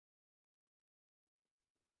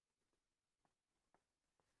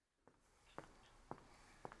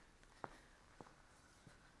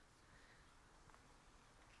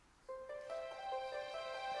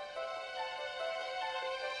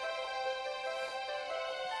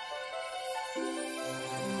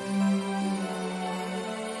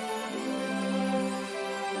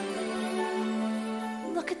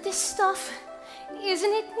Look at this stuff,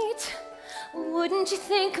 isn't it neat? Wouldn't you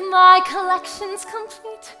think my collection's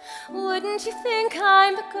complete? Wouldn't you think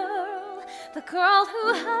I'm the girl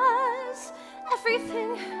who has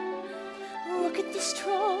everything? Look at this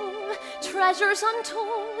trove, treasures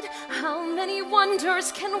untold. How many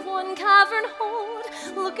wonders can one cavern hold?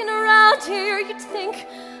 Looking around here, you'd think,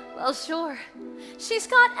 well, sure, she's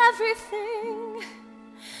got everything.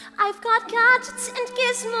 I've got gadgets and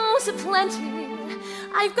gizmos aplenty.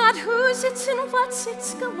 I've got who's-its and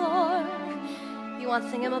what's-its galore. You want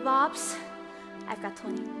thingamabobs? I've got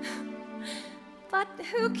 20. But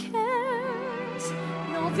who cares?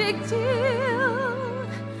 No big deal.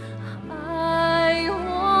 I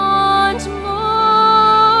want more.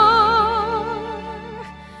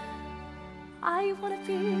 I want to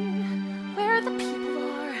be where the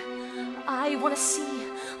people are. I want to see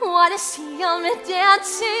them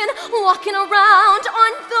dancing, walking around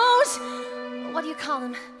on those, what do you call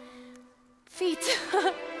them? Feet.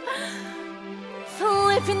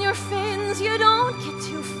 Flipping your fins, you don't get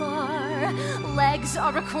too far. Legs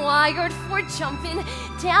are required for jumping,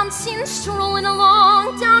 dancing, strolling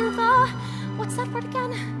along down the, what's that word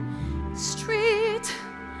again? Street.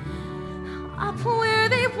 Up where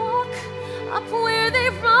they walk, up where they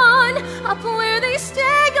run, up where they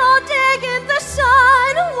stay all day in the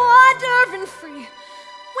sun, wandering free.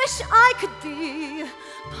 Wish I could be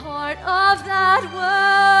part of that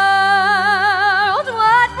world.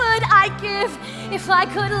 What would I give if I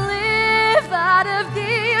could live out of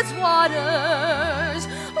these waters?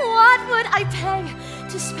 What would I pay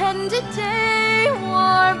to spend a day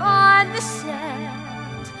warm on the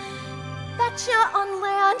sand? Betcha on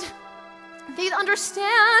land they'd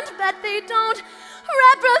understand, bet they don't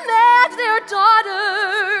reprimand their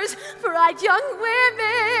daughters. Bright young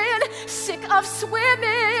women, sick of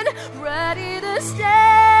swimming, ready to stand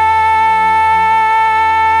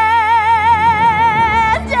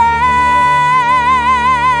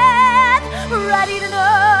and ready to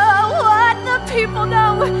know what the people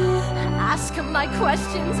know. Ask my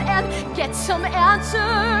questions and get some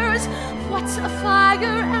answers. What's a fire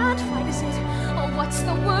and why does it? Oh, what's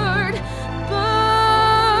the word?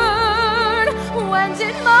 Burn. When's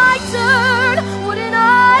it my turn? Wouldn't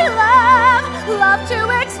I love to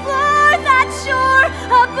explore that shore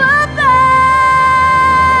up above?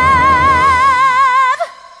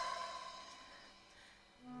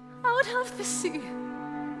 Out of the sea.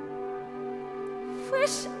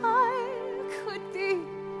 Wish I